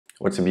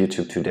What's up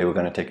YouTube? Today we're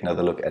going to take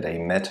another look at a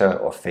Meta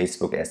or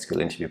Facebook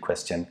SQL interview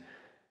question.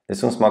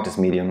 This one's marked as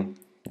medium.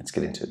 Let's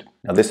get into it.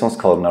 Now this one's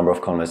called number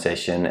of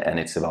conversation and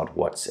it's about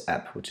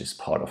WhatsApp, which is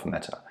part of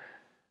Meta.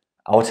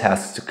 Our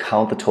task is to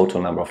count the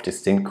total number of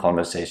distinct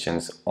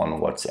conversations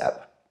on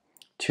WhatsApp.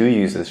 Two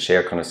users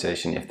share a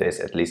conversation if there's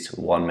at least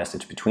one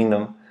message between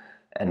them,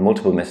 and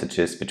multiple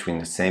messages between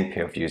the same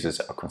pair of users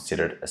are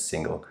considered a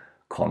single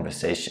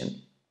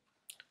conversation.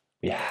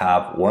 We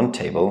have one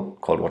table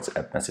called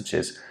WhatsApp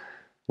messages,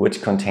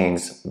 which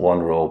contains one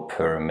row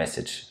per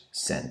message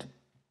sent.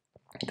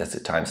 That's the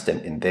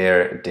timestamp in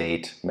there,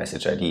 date,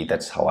 message ID.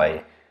 That's how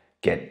I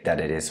get that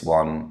it is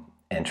one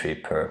entry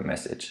per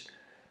message.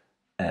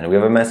 And we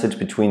have a message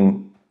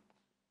between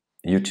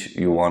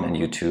U1 and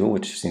U2,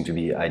 which seem to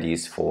be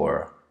IDs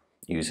for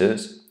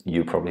users.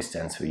 U probably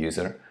stands for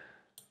user.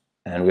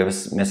 And we have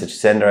a message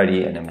sender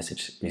ID and a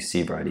message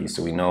receiver ID.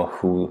 So we know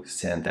who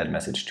sent that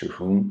message to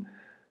whom.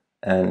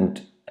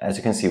 And as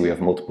you can see, we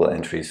have multiple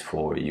entries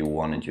for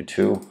U1 and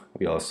U2.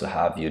 We also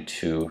have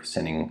U2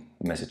 sending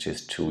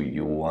messages to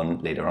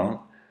U1 later on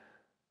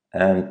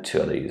and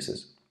to other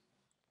users.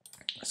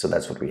 So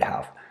that's what we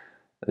have.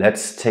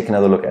 Let's take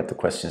another look at the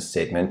question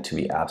statement to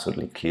be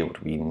absolutely clear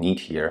what we need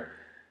here.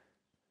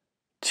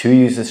 Two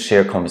users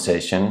share a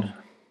conversation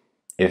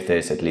if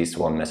there's at least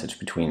one message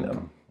between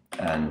them.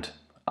 And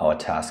our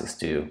task is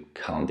to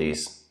count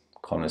these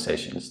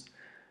conversations.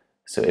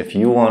 So if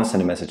U1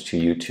 send a message to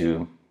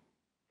U2,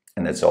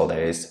 and that's all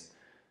there is,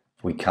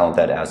 we count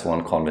that as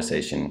one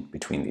conversation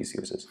between these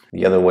users.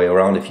 The other way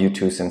around, if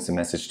U2 sends a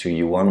message to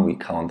U1, we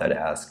count that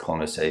as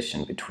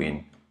conversation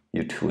between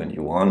U2 and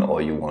U1 or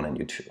U1 and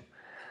U2.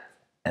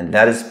 And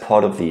that is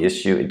part of the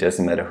issue. It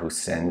doesn't matter who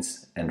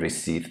sends and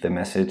receives the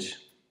message,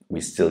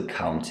 we still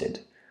count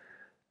it.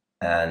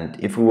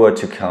 And if we were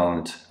to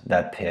count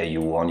that pair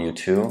U1,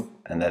 U2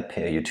 and that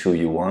pair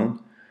U2, U1,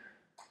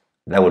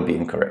 that would be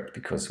incorrect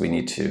because we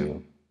need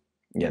to,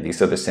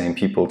 these are the same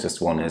people,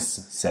 just one is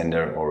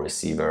sender or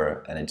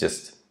receiver, and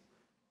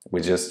we're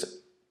just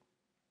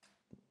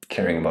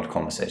caring about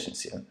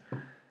conversations here.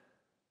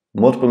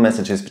 Multiple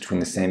messages between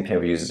the same pair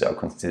of users are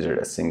considered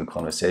a single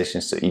conversation,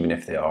 so even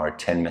if there are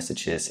 10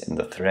 messages in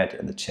the thread,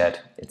 in the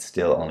chat, it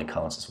still only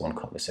counts as one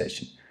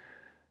conversation.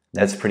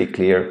 That's pretty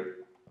clear,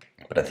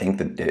 but I think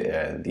that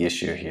the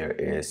issue here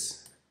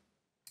is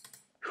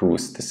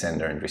who's the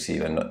sender and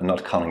receiver,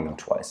 not counting them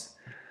twice.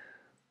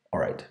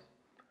 All right.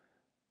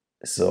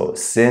 So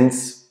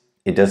since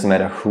it doesn't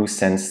matter who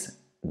sends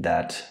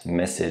that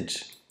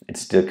message, it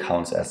still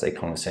counts as a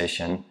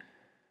conversation,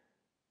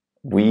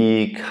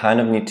 we kind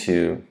of need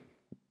to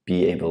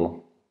be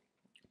able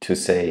to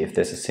say if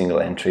there's a single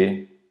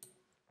entry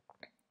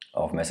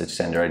of message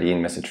sender ID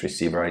and message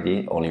receiver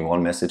ID, only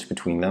one message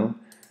between them,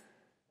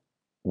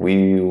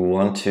 we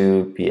want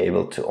to be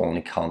able to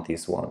only count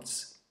these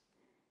once.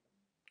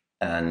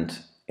 And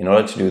in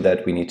order to do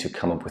that, we need to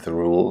come up with a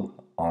rule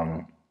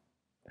on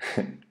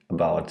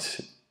about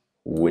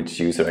which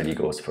user ID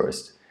goes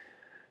first.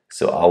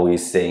 So are we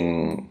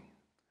saying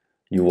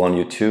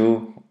U1,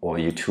 U2 or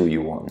U2,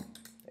 U1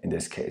 in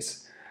this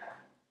case?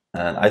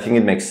 And I think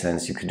it makes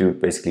sense. You could do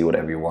basically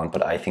whatever you want,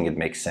 but I think it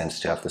makes sense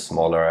to have the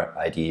smaller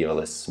ID or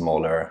the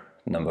smaller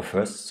number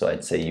first. So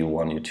I'd say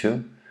U1,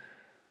 U2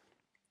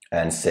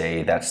 and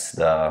say that's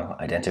the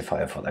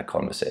identifier for that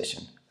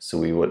conversation. So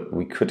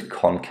we could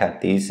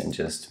concat these and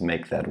just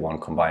make that one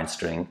combined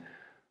string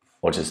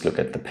or just look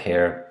at the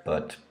pair,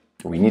 but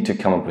we need to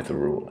come up with a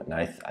rule. And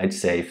I'd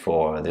say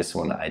for this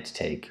one, I'd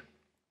take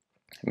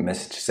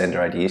message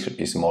sender ID should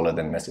be smaller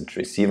than message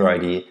receiver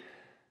ID.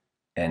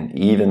 And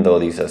even though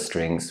these are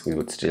strings, we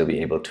would still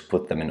be able to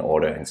put them in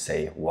order and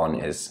say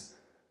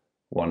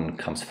one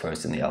comes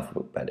first in the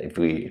alphabet. If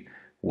we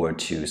were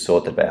to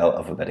sort that by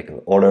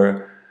alphabetical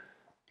order,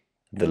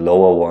 the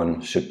lower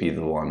one should be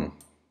the one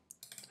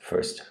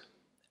first.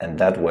 And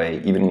that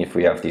way, even if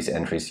we have these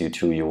entries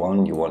U2,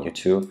 U1, U1,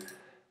 U2,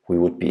 we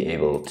would be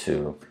able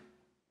to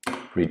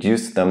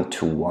reduce them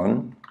to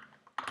 1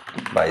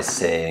 by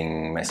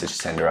saying message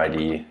sender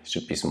ID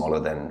should be smaller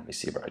than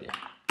receiver ID.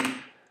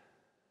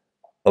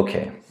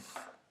 Okay.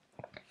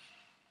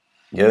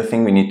 The other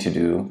thing we need to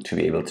do to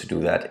be able to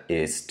do that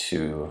is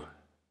to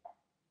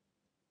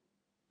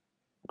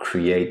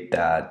create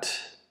that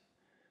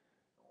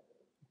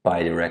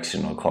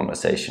bidirectional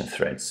conversation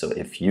thread. So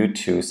if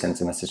U2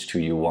 sends a message to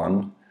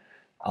U1,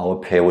 our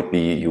pair would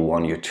be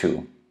U1,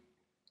 U2.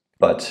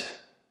 But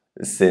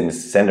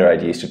since sender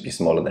ID should be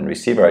smaller than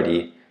receiver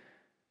ID,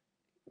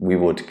 we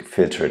would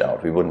filter it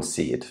out. We wouldn't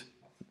see it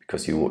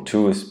because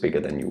U2 is bigger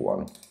than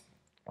U1.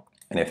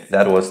 And if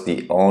that was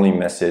the only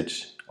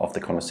message of the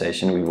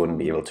conversation, we wouldn't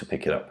be able to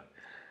pick it up.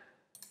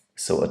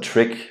 So a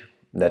trick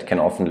that can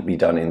often be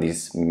done in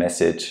these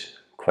message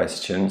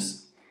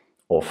questions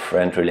or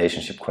friend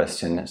relationship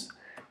questions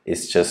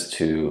is just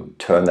to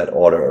turn that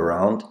order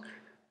around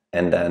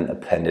and then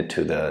append it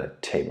to the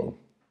table.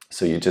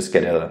 So you just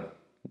get a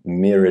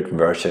mirrored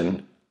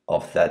version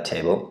of that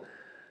table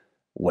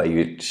where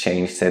you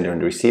change sender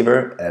and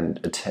receiver and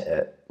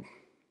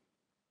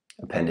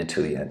append it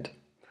to the end.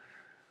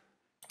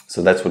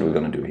 So that's what we're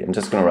going to do here. I'm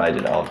just going to write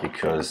it out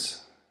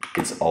because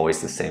it's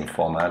always the same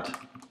format.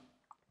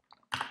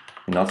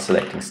 Not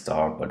selecting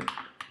star, but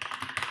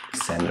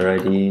sender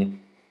ID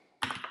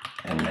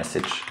and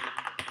message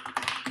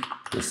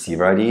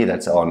receiver ID.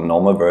 That's our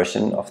normal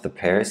version of the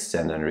pairs,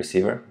 sender and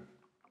receiver.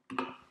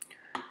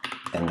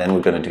 And then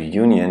we're going to do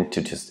union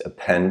to just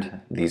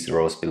append these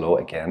rows below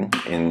again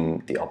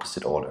in the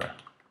opposite order.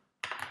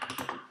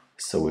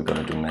 So we're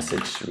going to do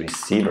message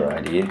receiver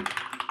ID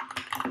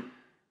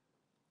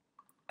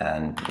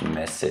and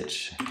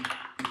message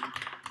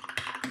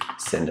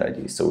sender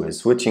ID. So we're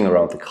switching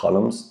around the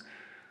columns,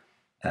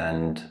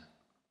 and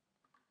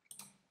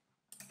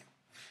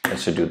that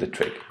should do the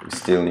trick. We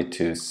still need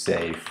to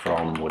say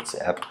from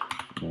WhatsApp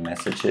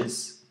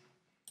messages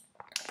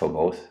for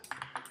both.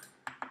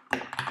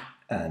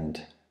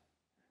 And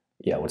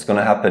yeah, what's going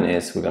to happen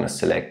is we're going to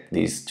select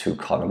these two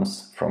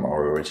columns from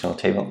our original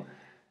table,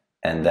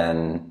 and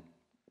then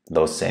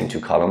those same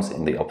two columns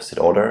in the opposite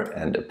order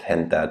and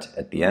append that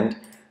at the end.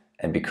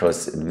 And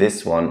because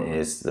this one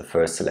is the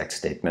first select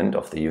statement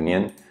of the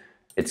union,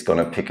 it's going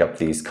to pick up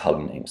these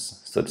column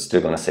names. So it's still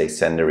going to say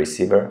sender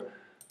receiver,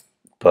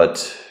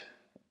 but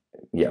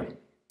yeah,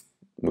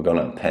 we're going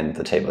to append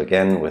the table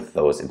again with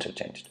those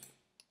interchanged.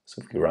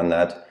 So if we run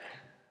that,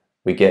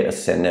 we get a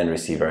sender and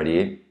receiver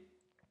ID.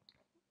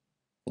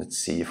 Let's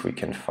see if we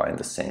can find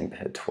the same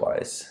pair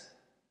twice.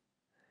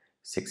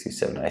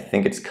 67, I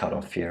think it's cut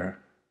off here.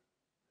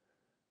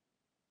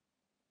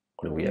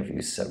 Or do we have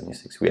U7,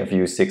 U6? We have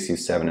U6,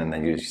 U7, and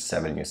then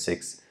U7,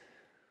 U6.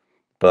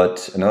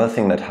 But another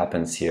thing that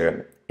happens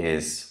here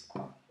is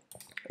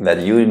that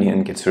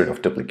union gets rid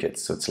of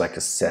duplicates. So it's like a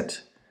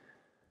set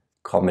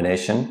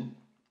combination.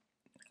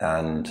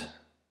 And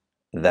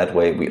that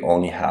way we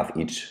only have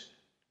each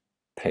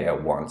pair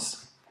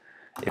once.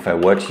 If I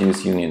were to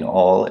use union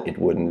all, it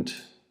wouldn't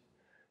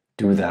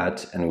do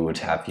that, and we would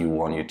have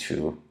U1,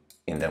 U2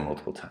 in there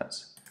multiple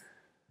times.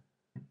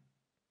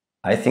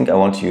 I think I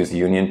want to use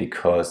union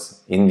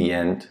because in the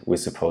end we're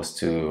supposed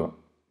to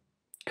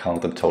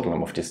count the total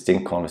number of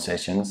distinct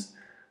conversations,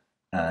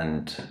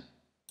 and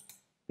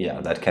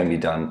yeah, that can be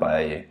done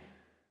by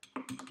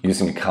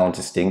using the count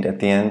distinct at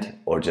the end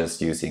or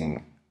just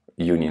using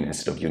union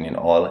instead of union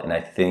all. And I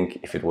think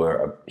if it were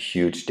a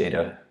huge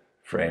data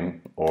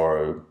frame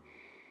or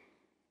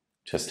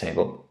just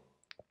table,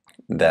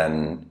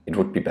 then it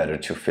would be better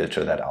to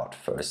filter that out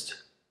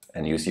first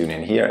and use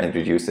union here and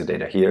reduce the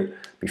data here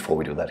before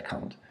we do that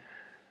count.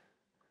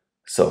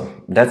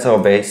 So that's our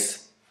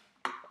base.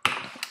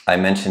 I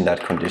mentioned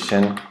that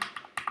condition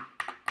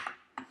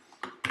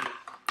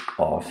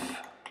of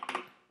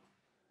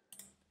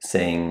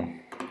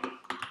saying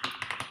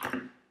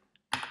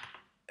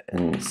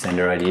and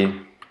sender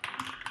ID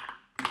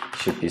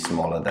should be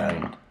smaller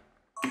than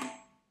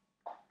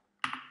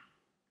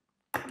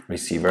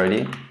receiver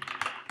ID.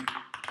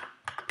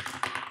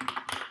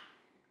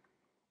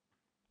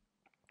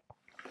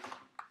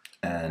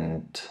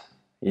 And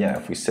yeah,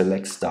 if we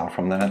select star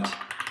from that,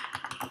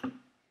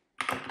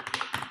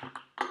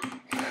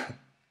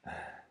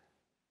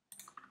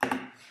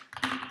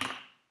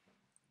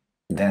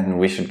 then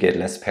we should get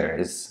less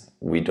pairs.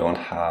 We have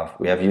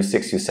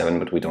U6, U7,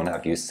 but we don't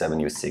have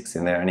U7, U6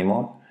 in there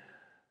anymore.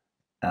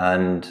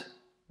 And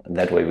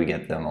that way we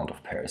get the amount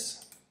of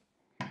pairs.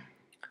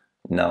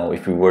 Now,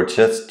 if we were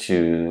just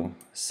to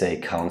say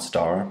count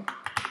star,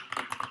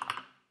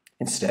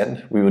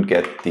 instead we would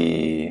get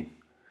the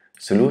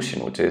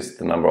solution, which is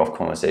the number of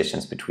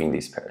conversations between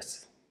these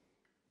pairs.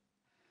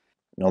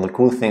 Now, the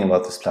cool thing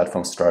about this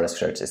platform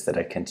StrataScratch is that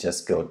I can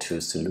just go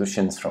to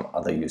solutions from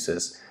other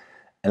users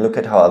and look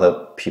at how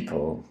other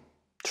people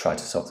try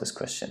to solve this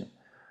question.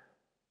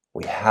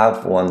 We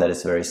have one that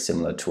is very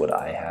similar to what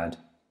I had,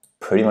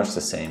 pretty much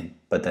the same,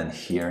 but then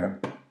here,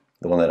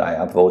 the one that I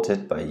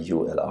upvoted by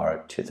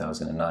ULR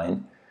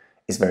 2009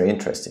 is very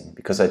interesting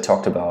because I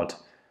talked about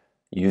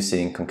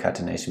using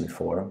concatenation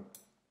before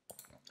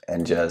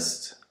and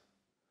just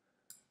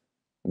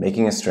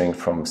making a string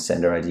from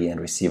sender ID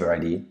and receiver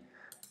ID.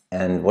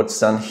 And what's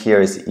done here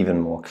is even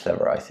more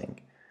clever, I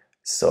think.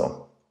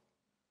 So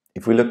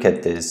if we look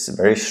at this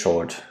very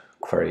short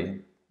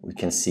query, we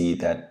can see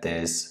that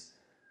there's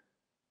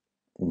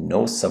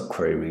no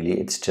subquery really.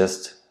 It's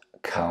just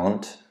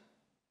count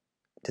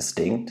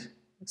distinct.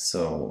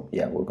 So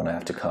yeah, we're going to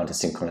have to count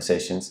distinct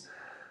conversations.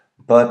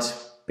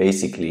 But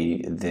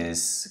basically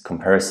this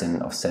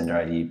comparison of sender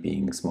ID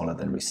being smaller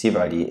than receiver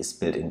ID is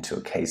built into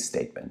a case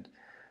statement.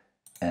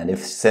 And if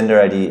sender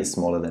ID is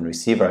smaller than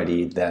receiver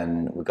ID,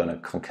 then we're going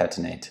to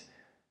concatenate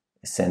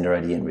sender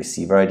ID and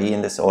receiver ID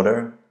in this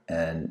order.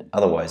 And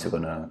otherwise, we're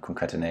going to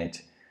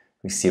concatenate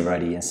receiver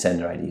ID and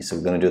sender ID. So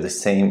we're going to do the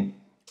same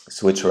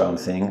switch around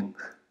thing,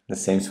 the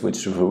same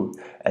switcheroo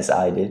as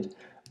I did,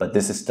 but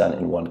this is done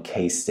in one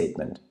case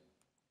statement.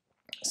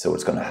 So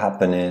what's going to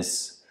happen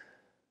is,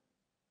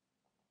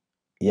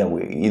 yeah,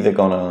 we're either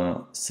going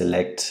to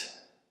select,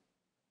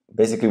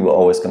 basically we're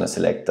always going to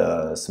select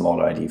the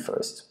smaller ID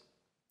first.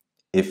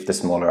 If the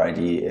smaller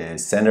ID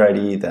is sender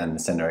ID, then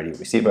sender ID,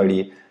 receiver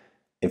ID.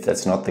 If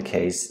that's not the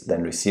case,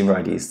 then receiver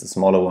ID is the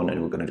smaller one,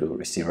 and we're going to do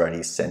receiver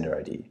ID, sender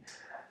ID.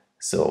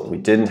 So we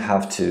didn't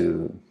have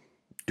to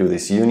do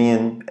this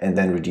union and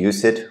then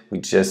reduce it. We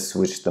just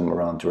switched them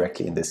around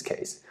directly in this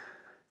case,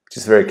 which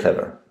is very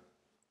clever.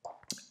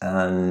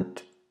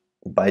 And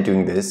by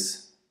doing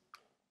this,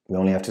 we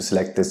only have to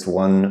select this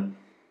one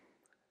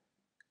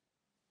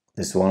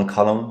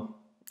column,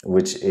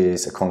 which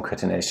is a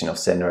concatenation of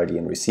sender ID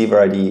and receiver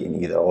ID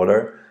in either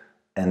order,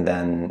 and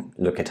then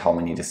look at how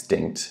many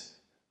distinct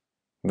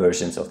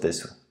versions of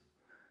this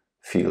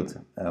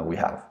field we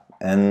have.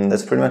 And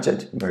that's pretty much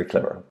it. Very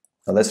clever.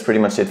 Now that's pretty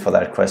much it for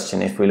that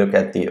question. If we look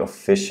at the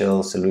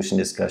official solution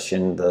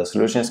discussion, the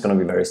solution is going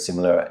to be very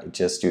similar. It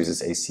just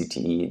uses a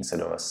CTE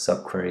instead of a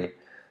subquery,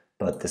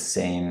 but the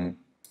same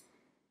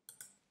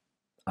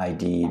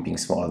ID being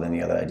smaller than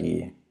the other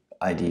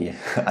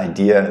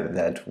idea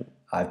that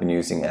I've been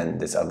using and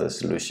this other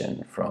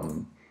solution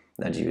from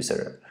that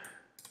user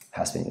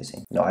has been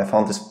using. Now I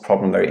found this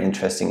problem very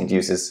interesting. It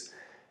uses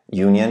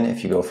union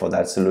if you go for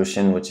that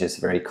solution, which is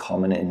very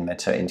common in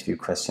meta interview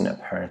question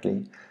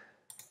apparently.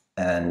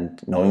 And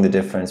knowing the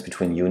difference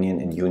between union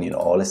and union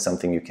all is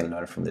something you can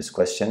learn from this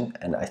question.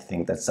 And I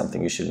think that's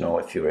something you should know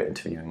if you're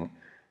interviewing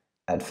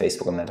at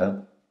Facebook or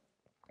Meta.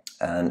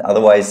 And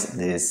otherwise,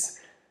 this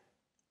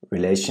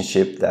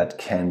relationship that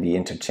can be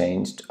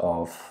interchanged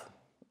of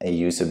a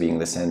user being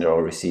the sender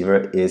or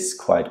receiver is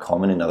quite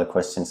common in other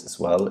questions as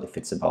well. If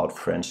it's about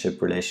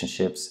friendship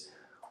relationships,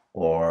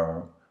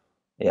 or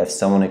if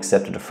someone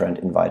accepted a friend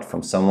invite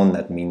from someone,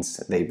 that means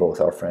they both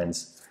are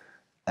friends.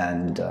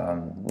 And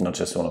not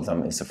just one of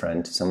them is a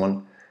friend to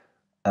someone.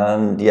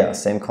 And yeah,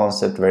 same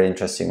concept, very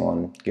interesting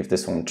one. Give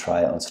this one a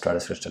try on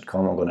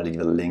StrataScratch.com. I'm going to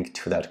leave a link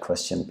to that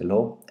question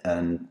below.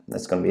 And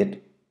that's going to be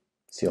it.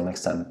 See you all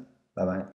next time. Bye-bye.